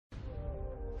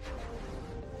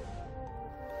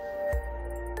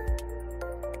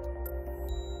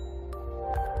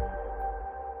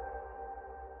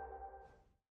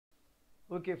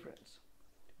Okay friends,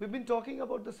 we've been talking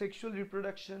about the sexual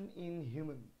reproduction in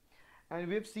human, and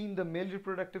we've seen the male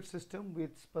reproductive system with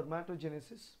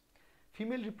spermatogenesis,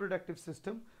 female reproductive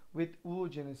system with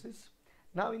oogenesis.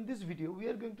 Now in this video we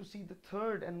are going to see the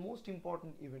third and most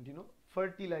important event,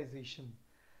 fertilization,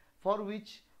 for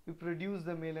which we produce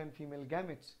the male and female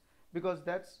gametes, because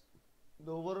that's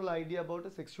the overall idea about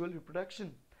a sexual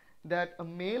reproduction, that a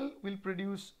male will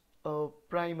produce a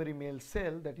primary male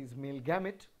cell, that is male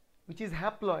gamete, which is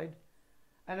haploid,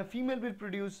 and a female will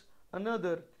produce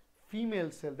another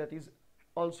female cell that is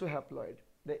also haploid,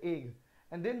 the egg,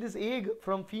 and then this egg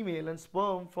from female and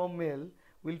sperm from male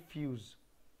will fuse.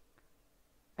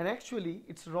 And actually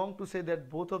it's wrong to say that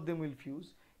both of them will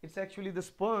fuse. It's actually the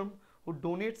sperm who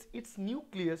donates its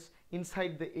nucleus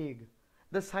inside the egg.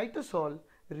 The cytosol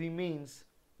remains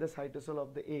the cytosol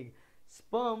of the egg.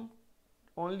 Sperm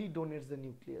only donates the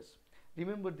nucleus.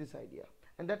 Remember this idea,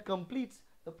 and that completes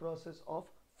the process of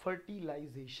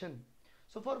fertilization.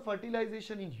 So for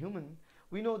fertilization in human,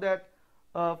 we know that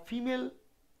female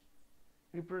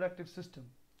reproductive system,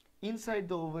 inside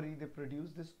the ovary they produce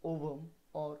this ovum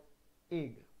or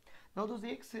egg. Now those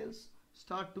egg cells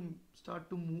start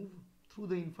to move through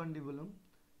the infundibulum,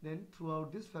 then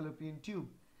throughout this fallopian tube,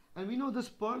 and we know the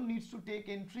sperm needs to take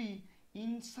entry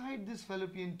inside this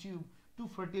fallopian tube to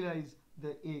fertilize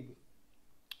the egg.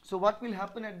 So what will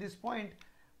happen at this point?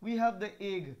 We have the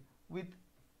egg with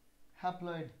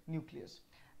haploid nucleus,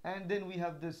 and then we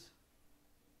have this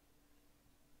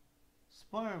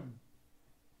sperm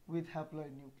with haploid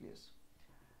nucleus,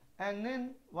 and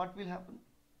then what will happen?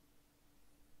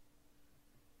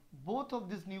 Both of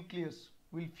this nucleus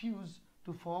will fuse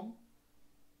to form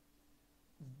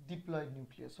diploid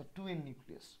nucleus or 2N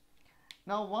nucleus.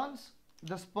 Now once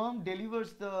the sperm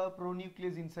delivers the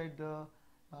pronucleus inside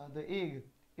the egg,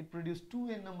 it produces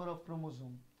 2N number of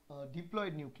chromosome,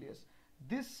 diploid nucleus.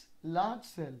 This large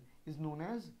cell is known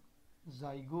as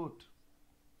zygote,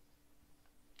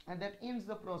 and that ends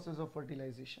the process of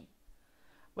fertilization.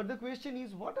 But the question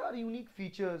is, what are unique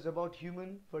features about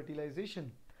human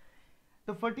fertilization?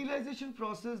 The fertilization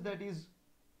process that is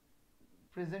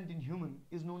present in human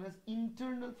is known as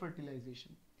internal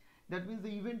fertilization. That means the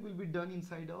event will be done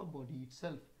inside our body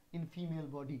itself, in female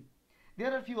body.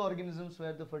 There are few organisms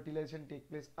where the fertilization takes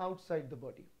place outside the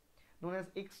body, known as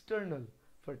external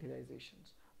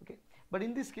fertilizations. Okay, but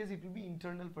in this case it will be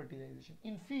internal fertilization.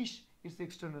 In fish it's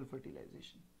external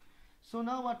fertilization. So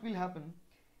now what will happen?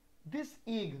 This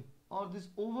egg or this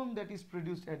ovum that is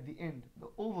produced at the end, the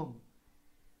ovum,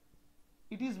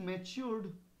 it is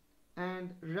matured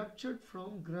and ruptured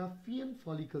from Graafian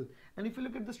follicle. And if you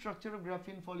look at the structure of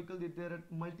Graafian follicle, there are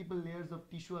multiple layers of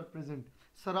tissue are present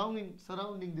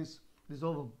surrounding this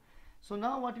ovum. So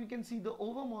now what we can see, the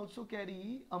ovum also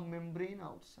carry a membrane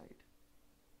outside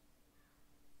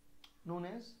known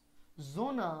as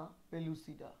Zona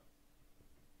Pellucida.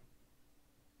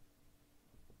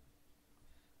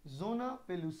 Zona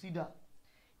Pellucida.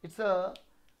 It's a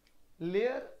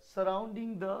layer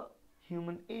surrounding the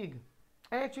human egg.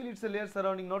 Actually it's a layer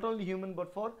surrounding not only human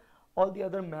but for all the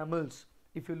other mammals.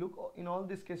 If you look in all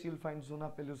this case, you'll find Zona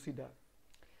Pellucida.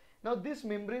 Now this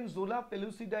membrane Zona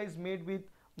Pellucida is made with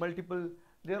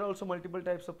there are also multiple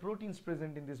types of proteins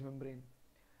present in this membrane.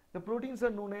 The proteins are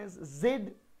known as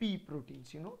ZP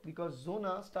proteins, because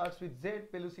Zona starts with Z,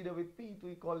 Pellucida with P, so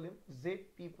we call them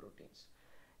ZP proteins.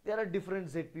 There are different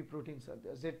ZP proteins are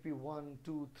there, ZP 1,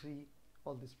 2, 3,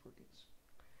 all these proteins.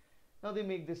 Now they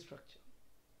make this structure.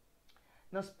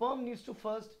 Now sperm needs to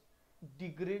first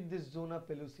degrade this Zona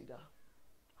Pellucida.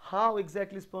 How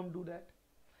exactly sperm do that?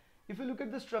 If you look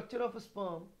at the structure of a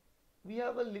sperm, we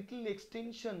have a little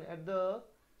extension at the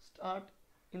start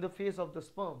in the face of the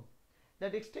sperm.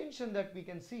 That extension that we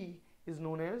can see is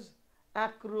known as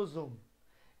acrosome.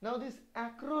 Now this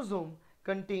acrosome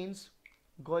contains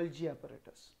Golgi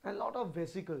apparatus and a lot of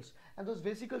vesicles, and those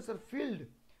vesicles are filled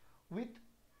with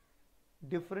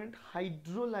different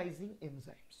hydrolyzing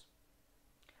enzymes.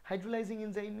 Hydrolyzing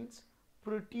enzyme means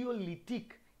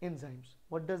proteolytic enzymes.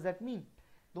 What does that mean?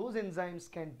 Those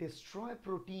enzymes can destroy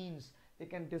proteins, they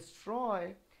can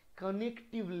destroy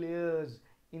connective layers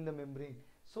in the membrane.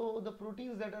 So the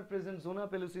proteins that are present, Zona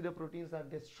Pellucida proteins, are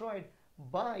destroyed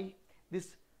by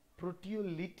this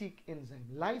proteolytic enzyme.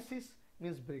 Lysis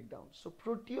means breakdown. So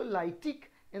proteolytic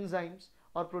enzymes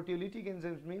or proteolytic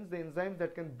enzymes means the enzymes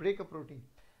that can break a protein.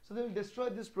 So they will destroy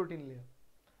this protein layer,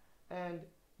 and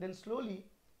then slowly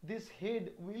this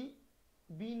head will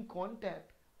be in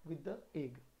contact with the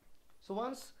egg. So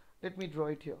once, let me draw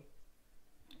it here.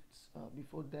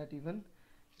 Before that even,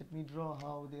 let me draw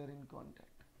how they are in contact.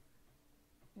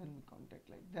 They are in contact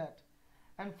like that.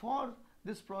 And for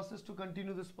this process to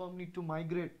continue, the sperm need to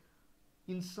migrate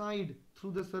inside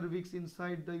through the cervix,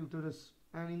 inside the uterus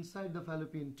and inside the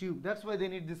fallopian tube. That's why they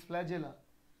need this flagella.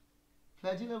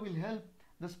 Flagella will help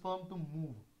the sperm to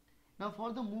move. Now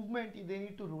for the movement they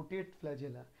need to rotate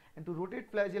flagella, and to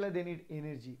rotate flagella they need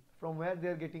energy. From where they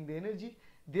are getting the energy?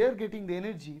 They are getting the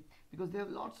energy because they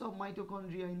have lots of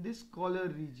mitochondria in these collar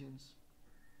regions.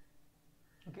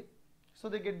 Okay, so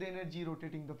they get the energy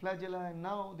rotating the flagella, and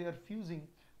now they are fusing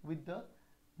with the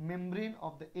membrane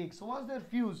of the egg. So once they are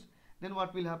fused, then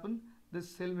what will happen? The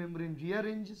cell membrane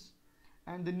rearranges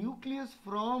and the nucleus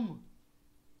from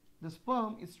the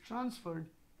sperm is transferred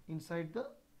inside the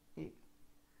egg.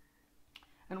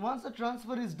 And once the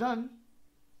transfer is done,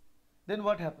 then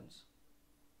what happens?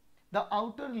 The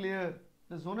outer layer,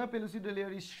 the Zona Pellucida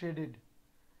layer, is shredded,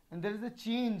 and there is a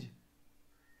change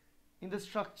in the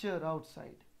structure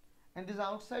outside, and this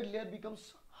outside layer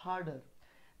becomes harder.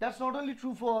 That's not only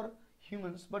true for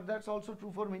humans, but that's also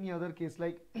true for many other cases,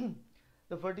 like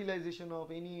the fertilization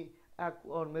of any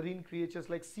aqua or marine creatures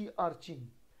like sea urchin.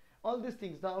 All these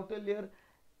things, the outer layer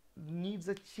needs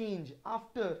a change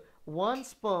after one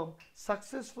sperm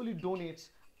successfully donates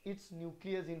its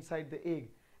nucleus inside the egg.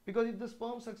 Because if the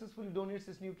sperm successfully donates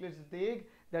its nucleus in the egg,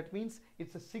 that means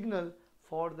it's a signal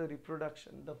for the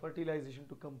reproduction, the fertilization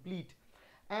to complete.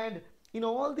 And in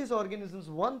all these organisms,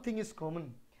 one thing is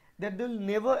common, that they'll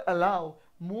never allow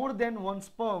more than one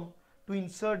sperm to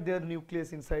insert their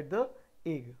nucleus inside the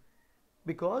egg,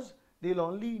 because they'll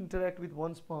only interact with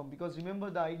one sperm. Because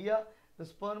remember the idea, the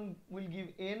sperm will give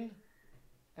N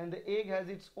and the egg has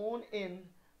its own N,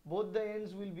 both the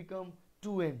ends will become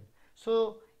 2N.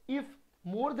 So if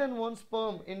more than one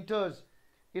sperm enters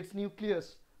its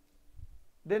nucleus,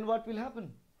 then what will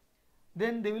happen?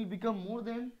 Then they will become more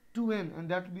than 2N, and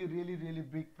that will be a really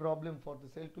big problem for the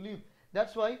cell to live.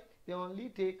 That's why they only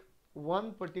take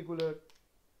one particular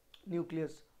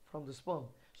nucleus from the sperm.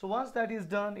 So once that is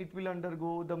done, it will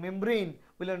undergo, the membrane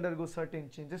will undergo certain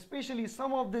change. Especially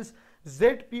some of these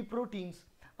ZP proteins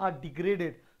are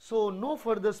degraded, so no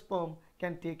further sperm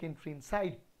can take entry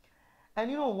inside. And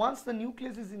you know, once the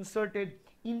nucleus is inserted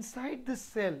inside the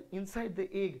cell, inside the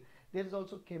egg, there is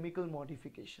also chemical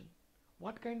modification.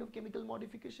 What kind of chemical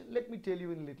modification? Let me tell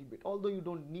you in a little bit, although you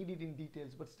don't need it in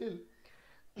details, but still.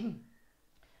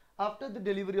 After the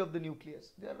delivery of the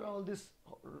nucleus, there are all these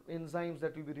enzymes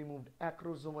that will be removed,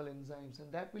 acrosomal enzymes,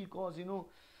 and that will cause, you know,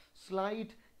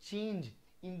 slight change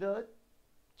in the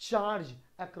charge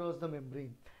across the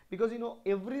membrane. Because, you know,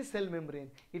 every cell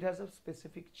membrane, it has a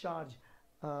specific charge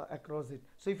across it.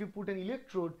 So if you put an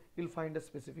electrode, you'll find a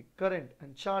specific current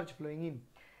and charge flowing in.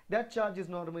 That charge is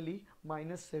normally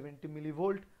minus 70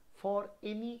 millivolt for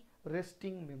any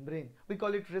resting membrane. We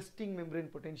call it resting membrane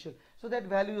potential. So that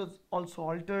value is also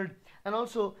altered, and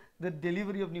also the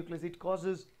delivery of nucleus, it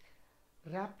causes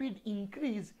rapid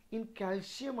increase in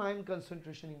calcium ion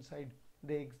concentration inside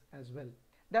the eggs as well.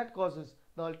 That causes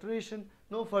the alteration.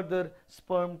 No further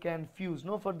sperm can fuse,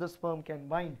 no further sperm can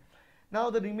bind. Now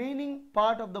the remaining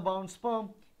part of the bound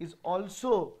sperm is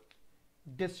also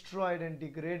destroyed and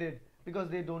degraded because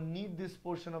they don't need this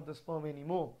portion of the sperm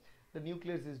anymore. The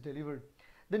nucleus is delivered.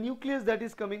 The nucleus that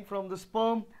is coming from the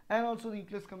sperm and also the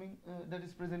nucleus coming that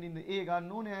is present in the egg are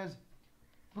known as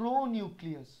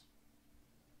pronucleus.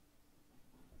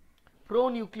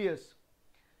 Pronucleus.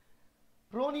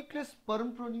 Pronucleus,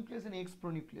 sperm pronucleus and eggs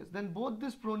pronucleus. Then both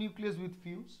this pronucleus will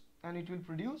fuse and it will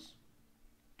produce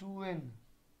 2N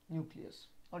nucleus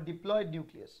or diploid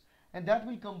nucleus, and that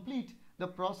will complete the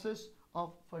process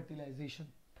of fertilization.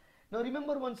 Now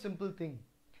remember one simple thing.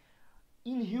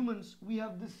 In humans we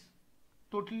have this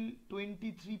total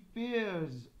 23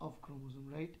 pairs of chromosome,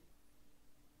 right?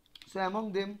 So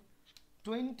among them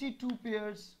 22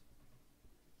 pairs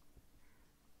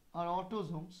are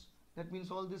autosomes. That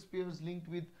means all these pairs linked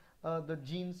with the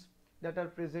genes that are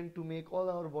present to make all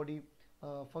our body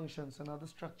functions and other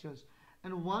structures,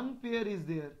 and one pair is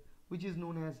there which is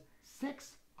known as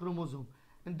sex chromosome,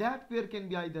 and that pair can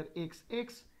be either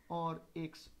XX or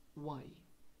XY.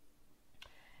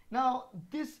 Now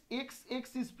this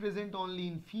XX is present only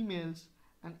in females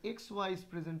and XY is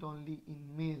present only in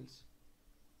males.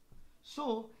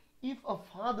 So if a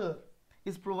father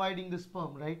is providing the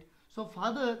sperm, right, so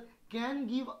father can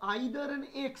give either an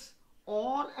X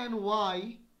or an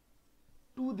Y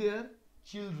to their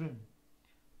children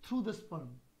through the sperm.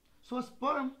 So a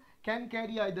sperm can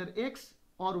carry either X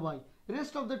or Y.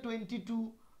 Rest of the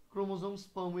 22 chromosomes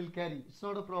sperm will carry. It's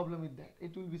not a problem with that.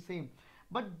 It will be same.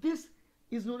 But this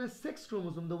is known as sex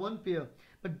chromosome, the one pair.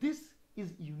 But this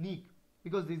is unique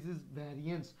because this is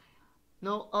variance.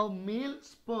 Now a male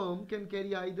sperm can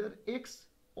carry either X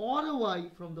or a Y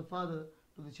from the father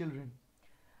to the children.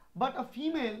 But a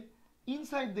female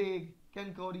inside the egg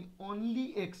can carry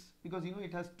only X, because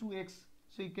it has two X,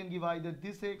 so you can give either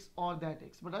this X or that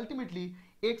X, but ultimately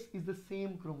X is the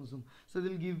same chromosome, so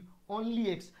they'll give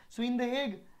only X. So in the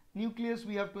egg nucleus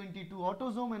we have 22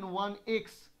 autosome and 1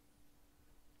 X,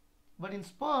 but in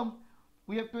sperm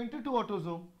we have 22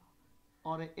 autosome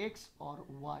or a X or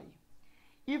Y.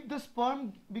 If the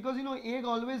sperm, because egg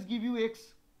always give you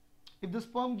X, if the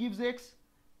sperm gives X,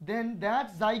 then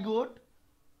that zygote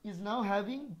is now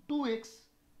having 2X.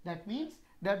 That means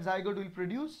that zygote will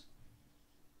produce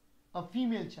a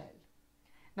female child.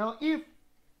 Now if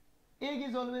egg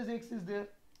is always X is there,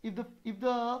 if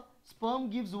the sperm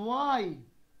gives Y,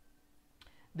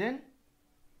 then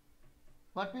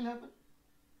what will happen?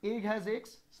 Egg has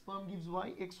X, sperm gives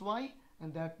Y, XY,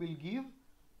 and that will give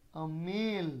a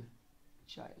male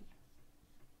child.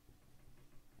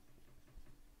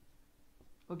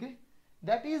 Okay,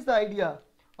 that is the idea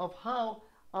of how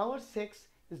our sex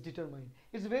is determined.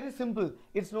 It's very simple.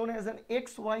 It's known as an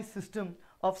XY system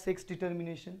of sex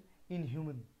determination in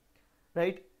human,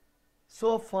 right?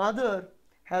 So a father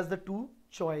has the two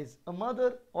choice. A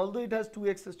mother, although it has two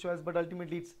X's choice, but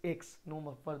ultimately it's X, no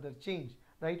more further change,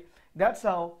 right? That's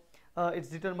how it's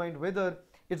determined whether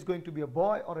it's going to be a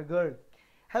boy or a girl.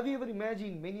 Have you ever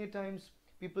imagined, many a times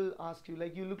people ask you,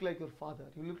 like, you look like your father,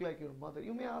 you look like your mother.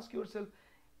 You may ask yourself,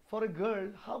 for a girl,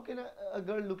 how can a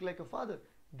girl look like a father?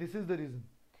 This is the reason.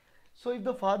 So if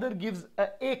the father gives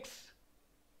a X,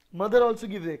 mother also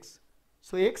gives X.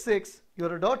 So XX,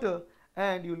 you're a daughter,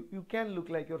 and you can look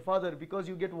like your father because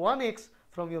you get one X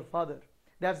from your father.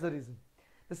 That's the reason.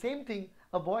 The same thing,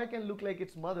 a boy can look like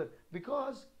its mother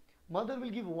because mother will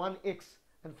give one X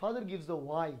and father gives the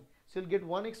Y. So you'll get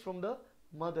one X from the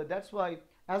mother. That's why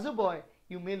as a boy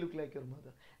you may look like your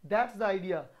mother. That's the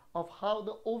idea of how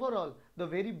the overall, the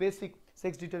very basic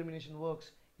sex determination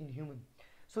works in human.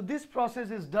 So this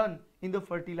process is done in the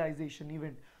fertilization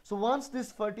event. So once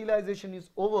this fertilization is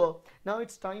over, now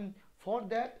it's time for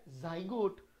that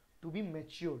zygote to be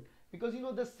matured, because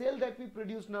the cell that we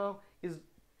produce now is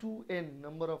 2n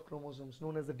number of chromosomes,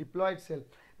 known as the diploid cell.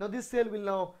 Now this cell will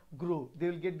now grow, they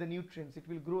will get the nutrients, it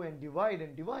will grow and divide,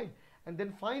 and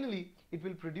then finally it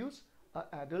will produce an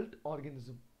adult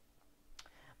organism.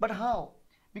 But how?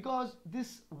 Because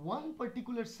this one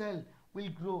particular cell will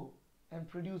grow and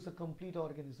produce a complete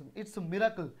organism. It's a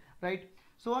miracle, right?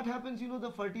 So what happens,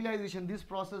 the fertilization, this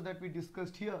process that we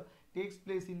discussed here, takes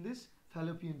place in this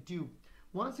fallopian tube.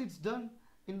 Once it's done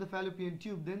in the fallopian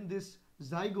tube, then this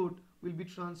zygote will be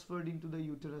transferred into the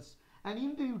uterus. And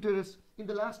in the uterus, in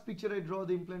the last picture I draw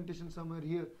the implantation somewhere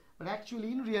here, but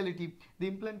actually in reality the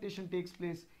implantation takes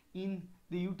place in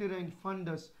the uterine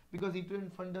fundus, because uterine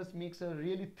fundus makes a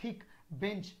really thick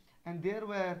bench, and there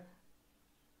where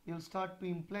you'll start to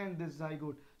implant this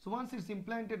zygote. So once it's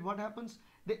implanted, what happens?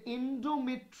 The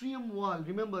endometrium wall,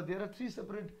 remember there are three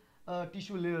separate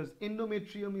tissue layers.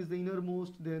 Endometrium is the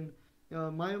innermost, then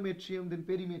myometrium, then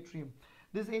perimetrium.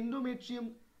 This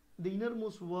endometrium, the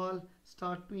innermost wall,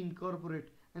 start to incorporate,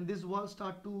 and this wall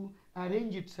start to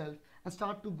arrange itself and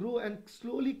start to grow and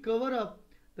slowly cover up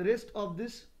the rest of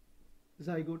this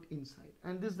zygote inside.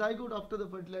 And this zygote, after the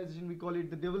fertilization, we call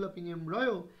it the developing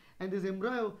embryo, and this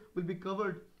embryo will be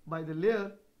covered by the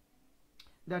layer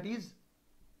that is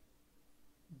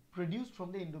produced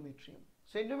from the endometrium.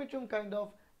 So endometrium kind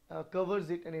of covers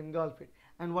it and engulfs it,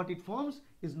 and what it forms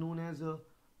is known as a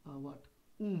what?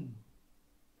 Womb.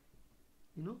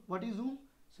 What is womb?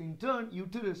 So in turn,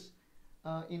 uterus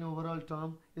in overall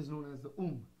term is known as the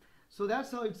womb. So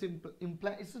that's how it's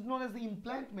it's known as the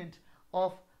implantment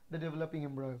of the developing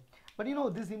embryo. But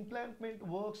this implantment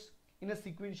works in a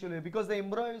sequential way, because the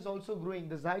embryo is also growing,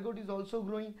 the zygote is also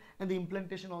growing, and the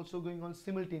implantation also going on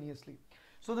simultaneously.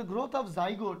 So the growth of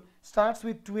zygote starts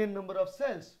with 2n number of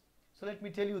cells. So let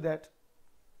me tell you that